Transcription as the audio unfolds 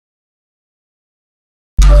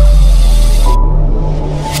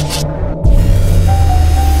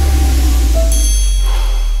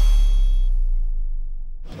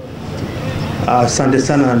Asante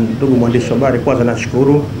sana ndugu mwandishi wa habari, kwanza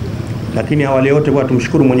nashukuru. Lakini awali yote kwa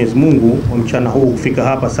tumshukuru Mwenyezi Mungu kwa mchana huu kufika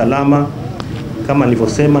hapa salama. Kama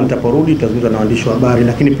nilivyosema nitaporudi tazungumza na waandishi wa habari,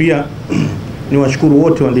 lakini pia niwashukuru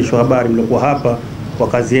wote waandishi wa habari mliokuwa hapa kwa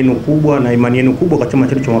kazi yenu kubwa na imani yenu kubwa kwa Chama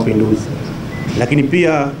chetu cha Mapinduzi. Lakini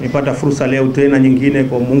pia nipata fursa leo tena nyingine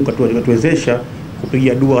kwa Mungu katuwezesha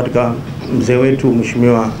kupigia dua katika mzee wetu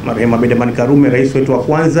Mheshimiwa marehemu Abedi Karume, rais wetu wa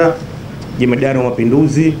kwanza, jemedari wa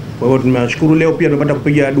Mapinduzi. Kwa hiyo tunashukuru leo pia tumepata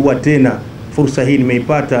kupiga dua tena. Fursa hii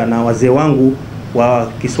nimeipata na wazee wangu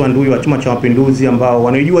wa Kiswandui wa Chama cha Mapinduzi ambao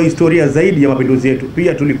wanajua historia zaidi ya mapinduzi yetu.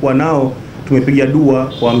 Pia tulikuwa nao tumepiga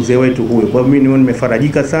dua kwa mzee wetu huyo. Kwa hiyo mimi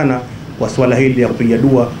nimefarajika sana kwa swala hili ya kupiga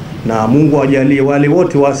dua, na Mungu awajalie wale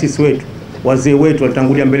wote waasisi wetu, wazee wetu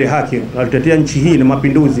walitangulia mbele haki, walitetea nchi hii na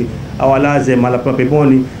mapinduzi, awalaze mahali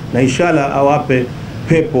peponi na inshallah awape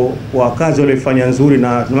pepo kwa kazi waliyofanya nzuri,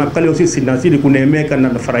 na leo sisi tunazidi kuneemeka na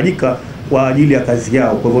nafarajika kwa ajili ya kazi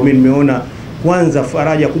yao. Kwa hivyo mimi nimeona kwanza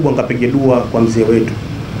faraja kubwa nikapiga dua kwa mzee wetu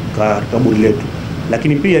kaburi letu.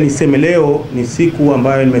 Lakini pia niseme leo ni siku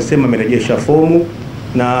ambayo nimesema nimerejesha fomu,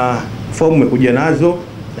 na fomu nimekuja nazo,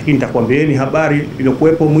 lakini nitakwambieni habari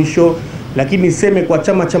iliyokuepo mwisho. Lakini niseme kwa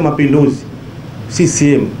Chama cha Mapinduzi,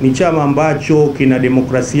 CCM ni chama ambacho kina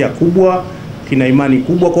demokrasia kubwa, kina imani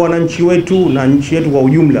kubwa kwa wananchi wetu na nchi yetu kwa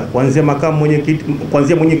ujumla, kuanzia makamu mwenyekiti,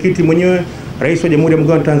 kuanzia mwenyekiti mwenyewe Rais wa Jamhuri ya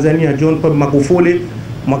Muungano wa Tanzania John Pombe Magufuli,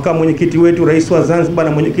 makamu mwenyekiti wetu Rais wa Zanzibar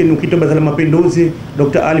na mwenyekiti wa Baraza la Mapinduzi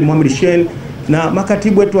Dr. Ali Mohamed Shein, na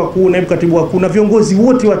makatibu wetu wakuu, naibu katibu wakuu na viongozi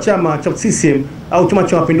wote wa chama cha CCM au Chama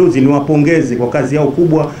cha Mapinduzi. Ni wapongeze kwa kazi yao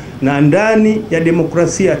kubwa, na ndani ya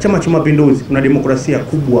demokrasia Chama cha Mapinduzi kuna demokrasia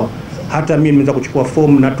kubwa. Hata mimi nimeweza kuchukua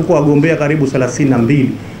fomu na tuko wagombea karibu 32.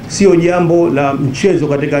 Sio jambo la mchezo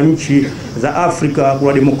katika nchi za Afrika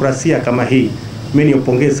kwa demokrasia kama hii. Mimi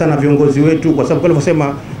niupongeze sana viongozi wetu, kwa sababu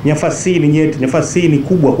walivyosema nafasi ni nyeti, nafasi ni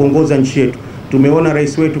kubwa kuongoza nchi yetu. Tumeona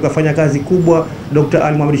rais wetu kafanya kazi kubwa, Dr.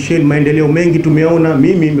 Ali Mohamed Shein, maendeleo mengi tumeona.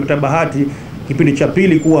 Mimi nimepata bahati kipindi cha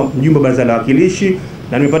pili kuwa mjumbe wa Baraza la Wawakilishi,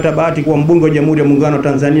 na nimepata bahati kuwa mbunge wa Jamhuri ya Muungano wa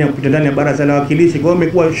Tanzania kupitia ndani ya Baraza la Wawakilishi. Kwa hiyo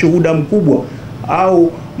nimekuwa shuhuda mkubwa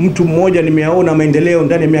au mtu mmoja nimeona maendeleo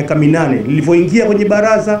ndani ya miaka 8 nilivyoingia kwenye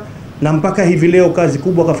baraza, na mpaka hivi leo kazi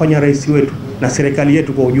kubwa kafanya rais wetu na serikali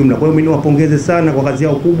yetu kwa ujumla. Kwa hiyo mimi niwapongeze sana kwa kazi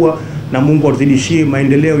yao kubwa, na Mungu atuzidishie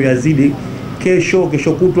maendeleo yazidi. Kesho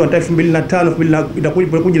kutwa 2005 itakuja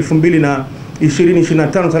 2020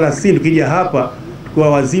 25 30 tukija hapa kwa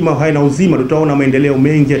wazima hai na uzima, tutaona maendeleo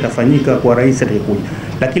mengi yatafanyika kwa rais atakayekuja.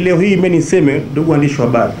 Lakini leo hii mimi niseme, ndugu waandishi wa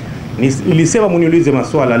habari, nilisema mniulize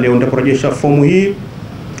maswala leo, nitakurejesha fomu hii,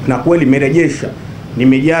 na kweli nimerejesha,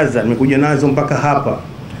 nimejaza, nimekuja nazo mpaka hapa.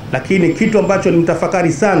 Lakini kitu ambacho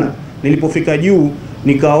nimtafakari sana nilipofika juu,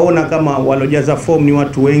 nikaona kama walojaza fomu ni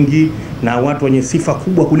watu wengi na watu wenye sifa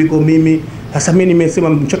kubwa kuliko mimi. Sasa mimi nimesema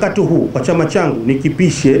mchakato huu kwa chama changu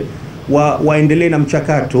nikipishe, waendelee na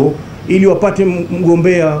mchakato ili wapate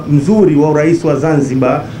mgombea mzuri wa urais wa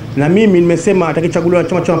Zanzibar. Na mimi nimesema atakayechaguliwa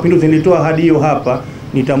Chama cha Mapinduzi, nilitoa ahadi hiyo hapa,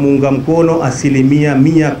 nitamuunga mkono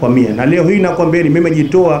 100%. Na leo hii nakwambia mimi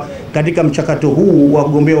nimejitoa katika mchakato huu wa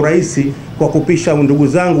kugombea urais kwa kupisha ndugu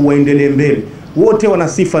zangu waendelee mbele. Wote wana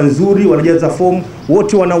sifa nzuri, wanajaza fomu,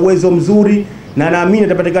 wote wana uwezo mzuri, na naamini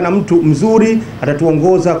atapatikana mtu mzuri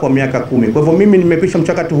atatuongoza kwa miaka 10. Kwa hivyo mimi nimepisha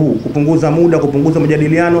mchakato huu kupunguza muda, kupunguza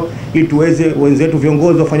majadiliano, ili tuweze wenzetu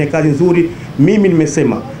viongozi wafanye kazi nzuri. Mimi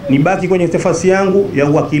nimesema nibaki kwenye nafasi yangu ya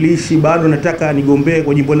uwakilishi, bado nataka nigombee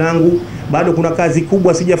kwa jimbo langu, bado kuna kazi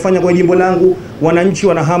kubwa sijafanya kwa jimbo langu. Wananchi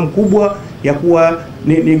wana hamu kubwa ya kuwa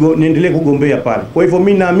niendelee kugombea pale. Kwa hivyo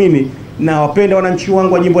mimi naamini na wapenda wananchi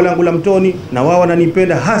wangu wa jimbo langu la Mtoni, na wao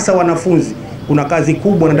wananipenda, hasa wanafunzi. Kuna kazi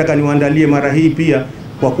kubwa nataka niwaandalie mara hii pia,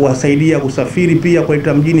 kwa kuwasaidia kusafiri pia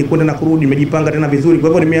kuleta mjini kwenda na kurudi. Nimejipanga tena vizuri. Kwa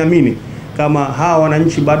hivyo nimeamini kama hawa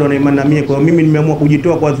wananchi bado wana imani na mimi. Kwa hiyo mimi nimeamua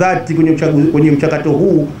kujitoa kwa dhati kwenye mchakato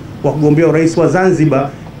huu wa kugombea urais wa Zanzibar,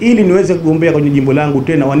 ili niweze kugombea kwenye jimbo langu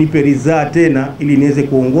tena, wanipe ridhaa tena, ili niweze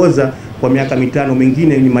kuongoza kwa miaka 5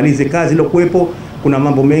 mingine, nimalize kazi ile kuepo. Kuna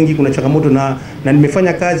mambo mengi, kuna changamoto, na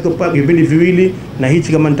nimefanya kazi kwa vipindi viwili, na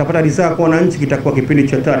hichi kama nitapata ridhaa kwa wananchi kitakuwa kipindi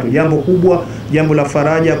cha 3. Jambo kubwa, jambo la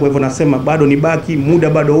faraja. Kwa hivyo nasema bado nibaki, muda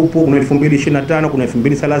bado upo. Kuna 2025, kuna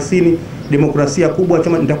 2030, demokrasia kubwa.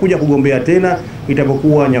 Chama nitakuja kugombea tena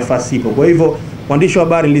itapokuwa nafasi ipo. Kwa hivyo waandishi wa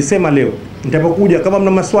habari, nilisema leo nitapokuja, kama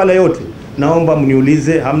mna maswala yote naomba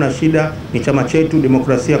mniulize, hamna shida. Ni chama chetu,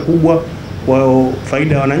 demokrasia kubwa kwa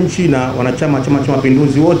faida ya wananchi na wanachama Chama cha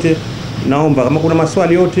Mapinduzi wote. Naomba kama kuna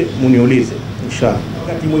maswali yote mniulize, inshallah.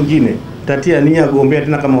 Wakati mwingine tatia nia kugombea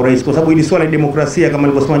tena kama urais, kwa sababu hili swala la demokrasia kama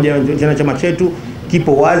nilivyosema jana, chama chetu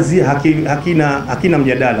kipo wazi, hakina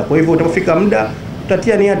mjadala. Kwa hivyo utapofika muda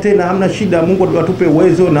tutatia nia tena, hamna shida. Mungu atupe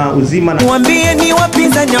uwezo na uzima. Mwambie ni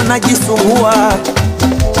wapinzani wanajisumbua,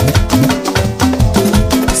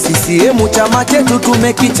 CCM chama chetu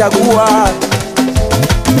tumekichagua.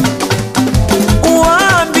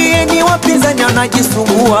 Waambie ni wapinzani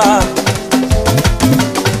wanajisumbua,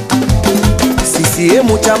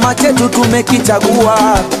 CCM chama chetu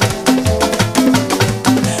tumekichagua.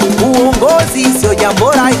 Uongozi sio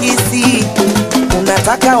jambo rahisi,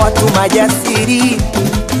 unataka watu majasiri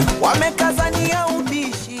wamekaza